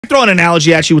throw an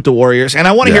analogy at you with the Warriors, and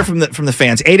I want to hear from the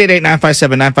fans.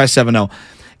 888-957-9570.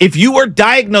 If you are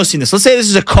diagnosing this, let's say this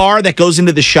is a car that goes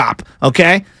into the shop,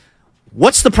 okay?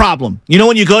 What's the problem? You know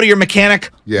when you go to your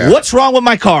mechanic, what's wrong with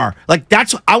my car? Like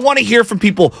I want to hear from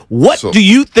people. What do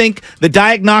you think the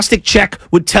diagnostic check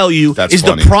would tell you is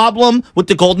the problem with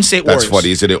the Golden State Warriors? That's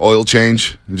funny. Is it an oil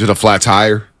change? Is it a flat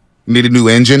tire? You need a new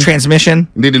engine? Transmission?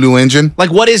 You need a new engine? Like,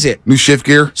 what is it? New shift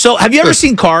gear? So, have you ever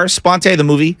seen Cars, Sponte, the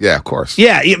movie? Yeah, of course.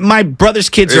 Yeah, my brother's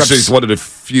kids are It's one of the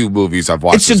few movies I've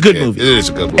watched. It's a good movie. It is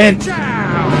a good movie. And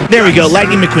there we go,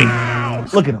 Lightning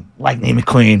McQueen. Look at him, Lightning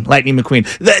McQueen.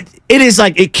 It is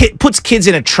like it puts kids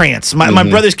in a trance. My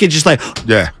brother's kid just like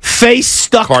face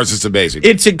stuck. Cars is amazing.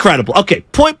 It's incredible. Okay,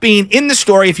 point being, in the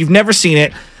story, if you've never seen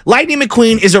it, Lightning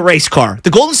McQueen is a race car. The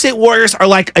Golden State Warriors are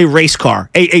like a race car,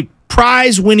 a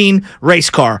prize-winning race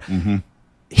car.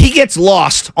 He gets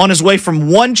lost on his way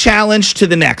from one challenge to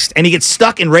the next, and he gets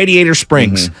stuck in Radiator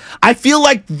Springs. I feel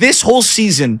like this whole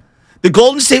season, the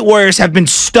Golden State Warriors have been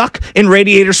stuck in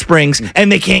Radiator Springs, and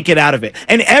they can't get out of it.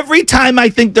 And every time I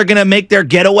think they're going to make their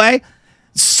getaway,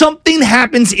 something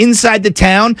happens inside the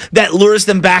town that lures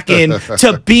them back in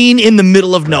to being in the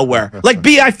middle of nowhere. Like,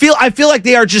 I feel like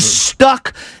they are just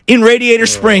stuck in Radiator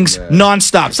Springs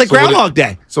nonstop. It's like Groundhog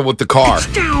Day. So with the car,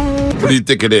 what do you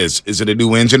think it is? Is it a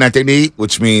new engine that they need?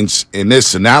 Which means, in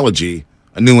this analogy,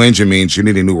 a new engine means you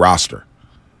need a new roster.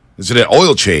 Is it an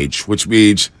oil change, which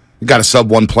means you got to sub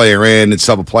one player in and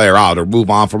sub a player out, or move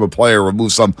on from a player,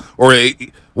 remove some,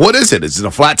 what is it? Is it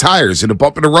a flat tire? Is it a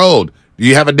bump in the road? Do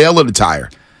you have a nail in the tire?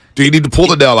 Do you need to pull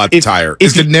the nail out the tire?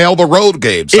 Is the nail the road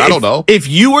games? I don't know. If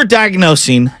you were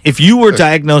diagnosing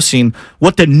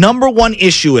what the number one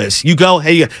issue is, you go,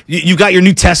 hey, you got your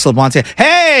new Tesla, Monte.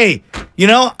 Hey,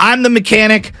 I'm the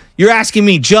mechanic. You're asking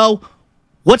me, Joe,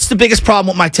 what's the biggest problem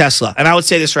with my Tesla? And I would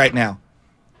say this right now.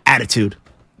 Attitude.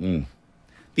 The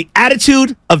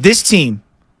attitude of this team.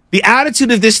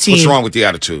 What's wrong with the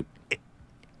attitude?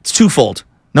 It's twofold.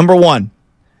 Number one,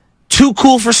 too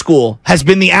cool for school has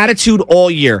been the attitude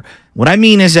all year. What I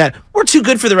mean is that we're too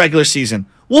good for the regular season.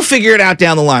 We'll figure it out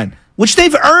down the line, which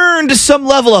they've earned some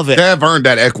level of it. They have earned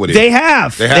that equity. They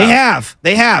have.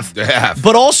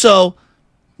 But also,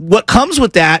 what comes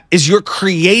with that is you're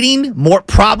creating more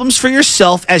problems for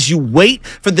yourself as you wait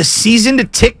for the season to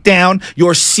tick down.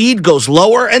 Your seed goes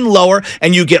lower and lower,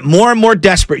 and you get more and more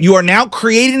desperate. You are now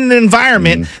creating an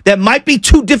environment that might be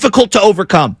too difficult to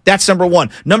overcome. That's number one.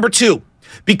 Number two,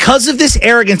 because of this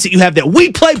arrogance that you have that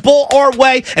we play ball our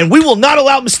way and we will not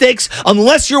allow mistakes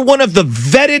unless you're one of the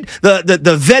vetted,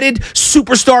 the vetted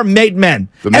superstar made men.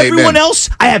 Everyone else,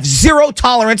 I have zero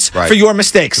tolerance for your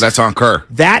mistakes. So that's on Kerr.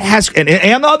 That has, and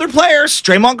the other players,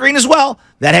 Draymond Green as well,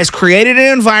 that has created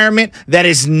an environment that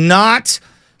is not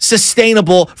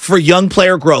sustainable for young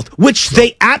player growth, which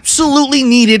they absolutely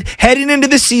needed heading into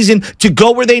the season to go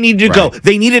where they needed to go.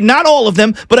 They needed not all of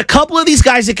them, but a couple of these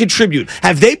guys that contribute.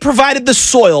 Have they provided the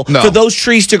soil for those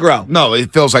trees to grow? No,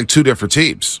 it feels like two different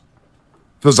teams.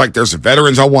 It feels like there's the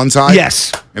veterans on one side,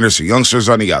 and there's the youngsters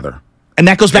on the other. And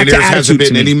that goes back to attitude. There hasn't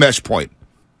been any mesh point.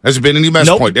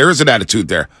 There is an attitude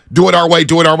there. Do it our way,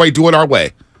 do it our way, do it our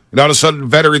way. And all of a sudden, the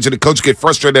veterans and the coach get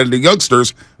frustrated at the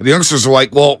youngsters, and the youngsters are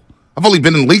like, well, I've only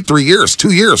been in the league 3 years,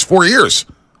 2 years, 4 years.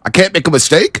 I can't make a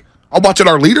mistake. I'm watching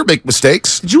our leader make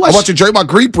mistakes. I'm watching Draymond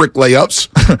Green brick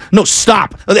layups. No,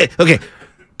 stop. Okay.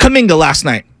 Kuminga last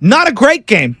night. Not a great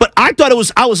game, but I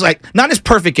was like, not his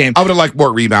perfect game. I would have liked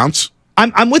more rebounds.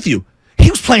 I'm with you.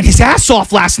 He was playing his ass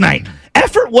off last night.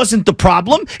 Effort wasn't the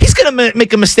problem. He's going to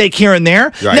make a mistake here and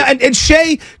there. Right. Now, and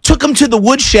Shea took him to the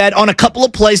woodshed on a couple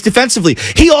of plays defensively.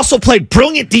 He also played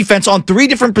brilliant defense on 3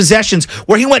 different possessions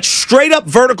where he went straight up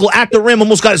vertical at the rim,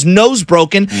 almost got his nose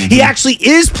broken. He actually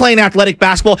is playing athletic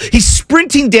basketball. He's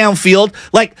sprinting downfield.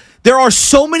 Like, there are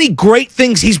so many great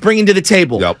things he's bringing to the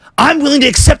table. I'm willing to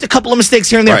accept a couple of mistakes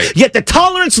here and there. Yet the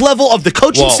tolerance level of the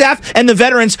coaching staff and the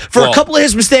veterans for a couple of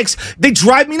his mistakes, they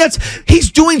drive me nuts. He's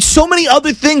doing so many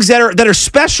other things that are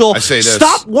special. I say this.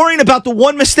 Stop worrying about the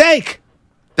one mistake.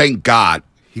 Thank God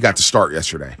he got to start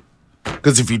yesterday.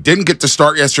 Because if he didn't get to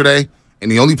start yesterday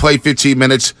and he only played 15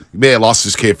 minutes, he may have lost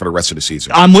his kid for the rest of the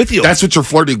season. I'm with you. That's what you're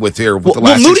flirting with here with the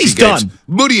last 60 games.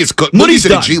 Moody is good. Moody's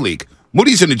in the G League.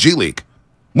 Moody's in the G League.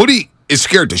 Moody is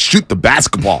scared to shoot the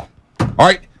basketball. All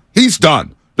right? He's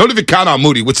done. Don't even count on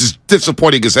Moody, which is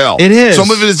disappointing as hell. It is.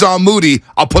 Some of it is on Moody.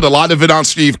 I'll put a lot of it on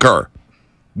Steve Kerr.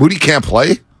 Moody can't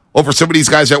play over some of these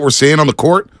guys that we're seeing on the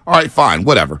court? All right, fine,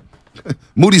 whatever.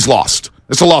 Moody's lost.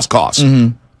 It's a lost cause.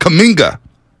 Kuminga,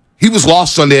 he was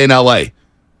lost Sunday in L.A.,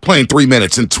 playing 3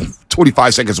 minutes and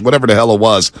 25 seconds, whatever the hell it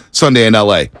was, Sunday in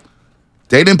L.A.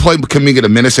 They didn't play Kuminga the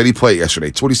minutes that he played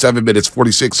yesterday, 27 minutes,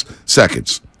 46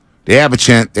 seconds. they have a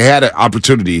chance. They had an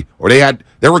opportunity, or they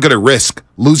were going to risk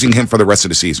losing him for the rest of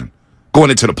the season, going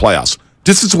into the playoffs.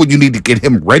 This is when you need to get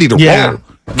him ready to roll.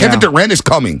 Kevin Durant is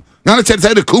coming. Giannis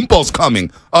Antetokounmpo's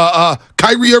coming.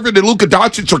 Kyrie Irving and Luka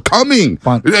Doncic are coming.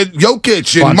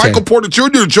 Jokic and Michael Porter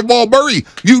Jr. and Jamal Murray.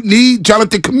 You need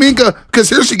Jonathan Kuminga, because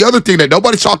here's the other thing that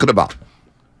nobody's talking about.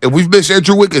 And we've missed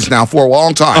Andrew Wiggins now for a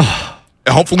long time.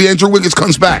 And hopefully Andrew Wiggins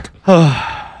comes back.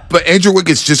 But Andrew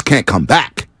Wiggins just can't come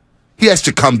back. He has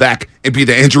to come back and be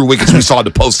the Andrew Wiggins we saw in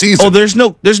the postseason. Oh, there's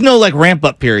no like ramp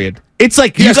up period. It's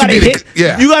like you got to hit.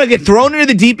 You got to get thrown into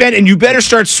the deep end, and you better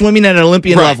start swimming at an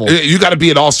Olympian level. You got to be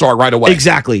an all-star right away.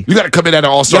 Exactly. You got to come in at an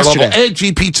all-star level. And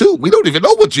GP2. We don't even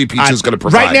know what GP2 is going to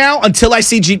provide. Right now, until I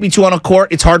see GP2 on a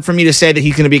court, it's hard for me to say that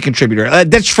he's going to be a contributor.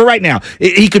 That's for right now.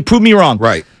 He could prove me wrong.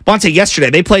 Right. Bonte, yesterday,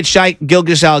 they played Shai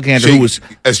Gilgeous-Alexander, who was...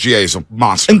 SGA is a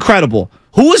monster. Incredible.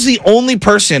 Who was the only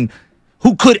person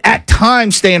who could, at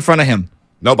times, stay in front of him?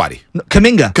 Nobody.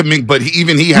 Kaminga. But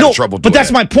he had trouble doing But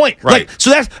that's my point. Right. Like,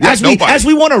 so that's as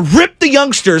we want to rip the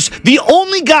youngsters, the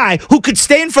only guy who could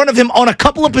stay in front of him on a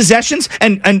couple of possessions,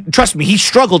 and trust me, he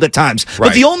struggled at times,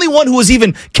 but the only one who was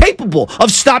even capable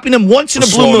of stopping him once in a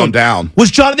blue moon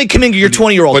was Jonathan Kuminga, your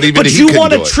 20-year-old. But you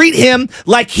want to treat him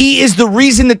like he is the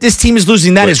reason that this team is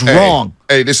losing. That is wrong.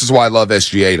 Hey, this is why I love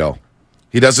SGA, though.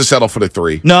 He doesn't settle for the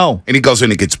three. No. And he goes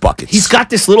in and gets buckets. He's got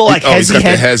this little, like, he's got the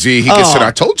hezzy. He gets it. I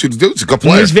told you, the dude's a good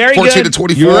player. He's very 14 good. to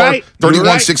 24,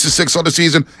 31, 6-6 on the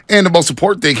season. And the most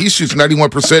important thing, he shoots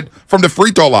 91% from the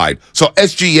free throw line. So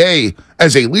SGA,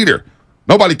 as a leader,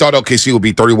 nobody thought OKC would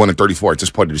be 31 and 34 at this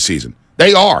point of the season.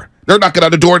 They are. They're knocking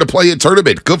on the door to play in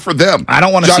tournament. Good for them. I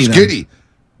don't want to see them. Josh Giddey.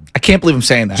 I can't believe I'm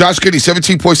saying that. Josh Giddey,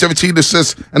 17 points, 17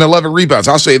 assists, and 11 rebounds.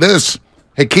 I'll say this.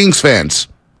 Hey, Kings fans,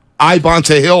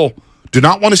 Bonte Hill, do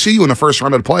not want to see you in the first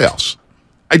round of the playoffs.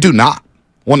 I do not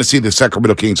want to see the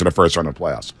Sacramento Kings in the first round of the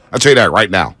playoffs. I'll tell you that right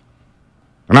now.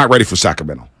 They're not ready for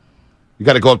Sacramento. You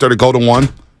got to go up there to go to one.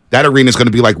 That arena is going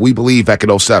to be like we believe back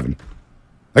in 07.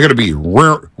 They're going to be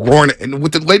roaring. And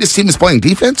with the latest team is playing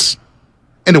defense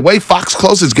and the way Fox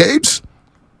closes games,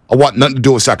 I want nothing to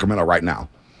do with Sacramento right now.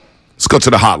 Let's go to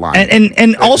the hotline.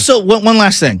 And also, one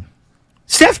last thing.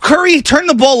 Steph Curry turned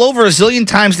the ball over a zillion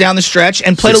times down the stretch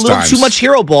and played a little too much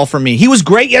hero ball for me. He was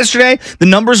great yesterday. The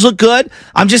numbers look good.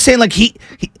 I'm just saying, like,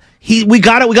 we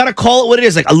gotta call it what it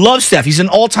is. Like, I love Steph. He's an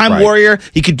all-time warrior.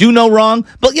 He could do no wrong.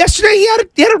 But yesterday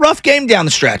he had a rough game down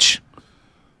the stretch.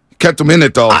 Kept him in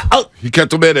it, though. He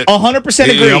kept him in it. 100%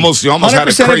 agree. He almost had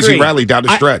a crazy rally down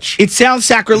the stretch. It sounds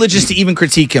sacrilegious to even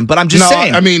critique him, but I'm just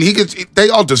saying. I mean, they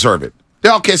all deserve it. They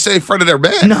all can't say in front of their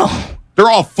man. No. They're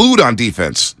all food on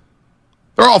defense.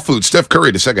 They're all food. Steph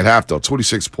Curry, the second half, though,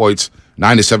 26 points,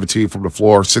 9 to 17 from the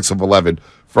floor, 6 of 11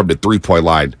 from the three-point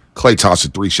line. Klay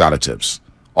Thompson, 3 shot attempts.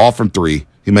 All from 3.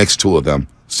 He makes 2 of them.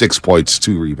 6 points,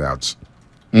 2 rebounds.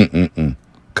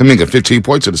 Kuminga, 15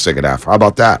 points in the second half. How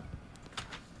about that?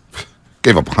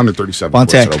 Gave up 137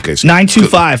 points. Okay, so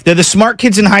 925. They're the smart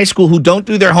kids in high school who don't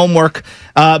do their homework,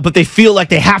 but they feel like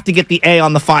they have to get the A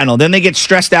on the final. Then they get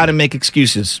stressed out and make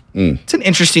excuses. It's an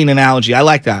interesting analogy. I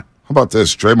like that. How about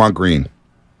this? Draymond Green.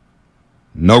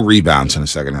 No rebounds in the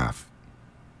second half.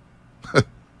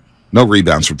 No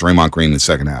rebounds from Draymond Green in the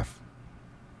second half.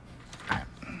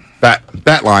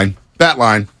 Bat line.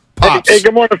 Pops. Hey,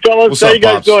 good morning, fellas. What's How up, you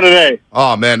guys Pops? doing today?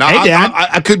 Oh, man. Hey, Dad.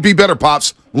 I could be better,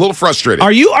 Pops. A little frustrated.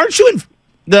 Aren't you in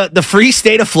the free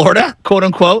state of Florida, quote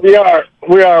unquote? We are.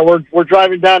 We're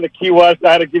driving down to Key West.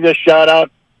 I had to give you a shout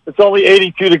out. It's only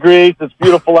 82 degrees. It's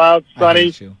beautiful out,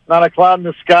 sunny, not a cloud in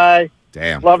the sky.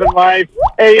 Damn. Loving life.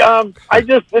 Hey, I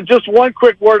just one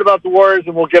quick word about the Warriors,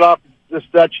 and we'll get off this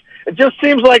stretch. It just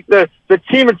seems like the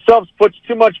team itself puts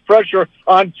too much pressure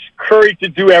on Curry to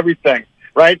do everything,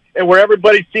 right? And where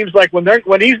everybody seems like when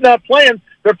he's not playing,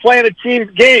 they're playing a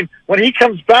team game. When he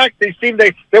comes back, they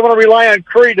want to rely on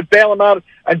Curry to bail him out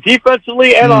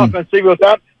defensively and offensively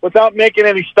without making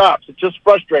any stops. It's just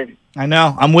frustrating. I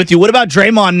know. I'm with you. What about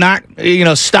Draymond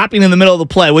not stopping in the middle of the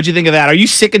play? What'd you think of that? Are you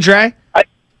sick of Dre?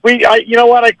 You know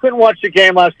what? I couldn't watch the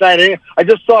game last night. I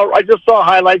just saw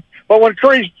highlights. But when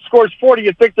Curry scores 40,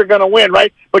 you think they're going to win,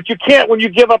 right? But you can't when you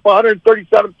give up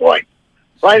 137 points,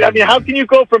 right? I mean, how can you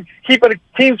go from keeping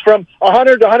teams from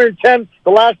 100 to 110 the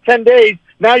last 10 days?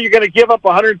 Now you're going to give up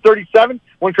 137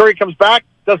 when Curry comes back?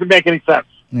 Doesn't make any sense.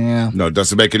 Yeah. No, it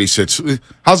doesn't make any sense.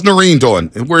 How's Noreen doing?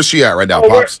 Where's she at right now,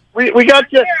 Pops? We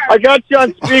got you. I got you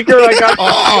on speaker. I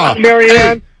got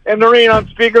Marianne. And Noreen on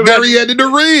speaker. Marianne and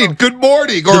Noreen, good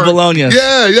morning. The Bolognas.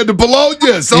 Yeah, the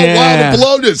Bolognas. Oh, wow, the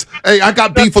Bolognas. Hey, I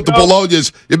got beef with the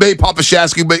Bolognas. You made Papa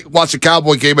Shasky watch the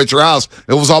Cowboy game at your house.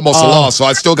 It was almost a loss, so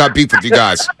I still got beef with you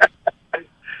guys.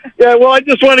 Yeah, well, I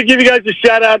just want to give you guys a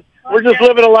shout-out. We're just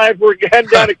living a life. We're heading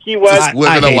down to Key West.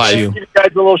 Living a hate life. you. Give you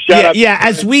guys a little shout out. Yeah,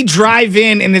 as we drive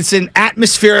in, and it's an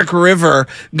atmospheric river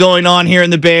going on here in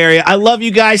the Bay Area. I love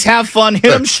you guys. Have fun. Hit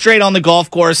him straight on the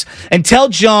golf course. And tell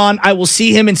John I will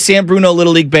see him in San Bruno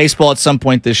Little League Baseball at some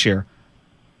point this year.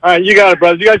 All right, you got it,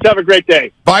 brothers. You guys have a great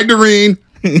day. Bye, Doreen.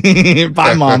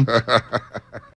 Bye, Mom.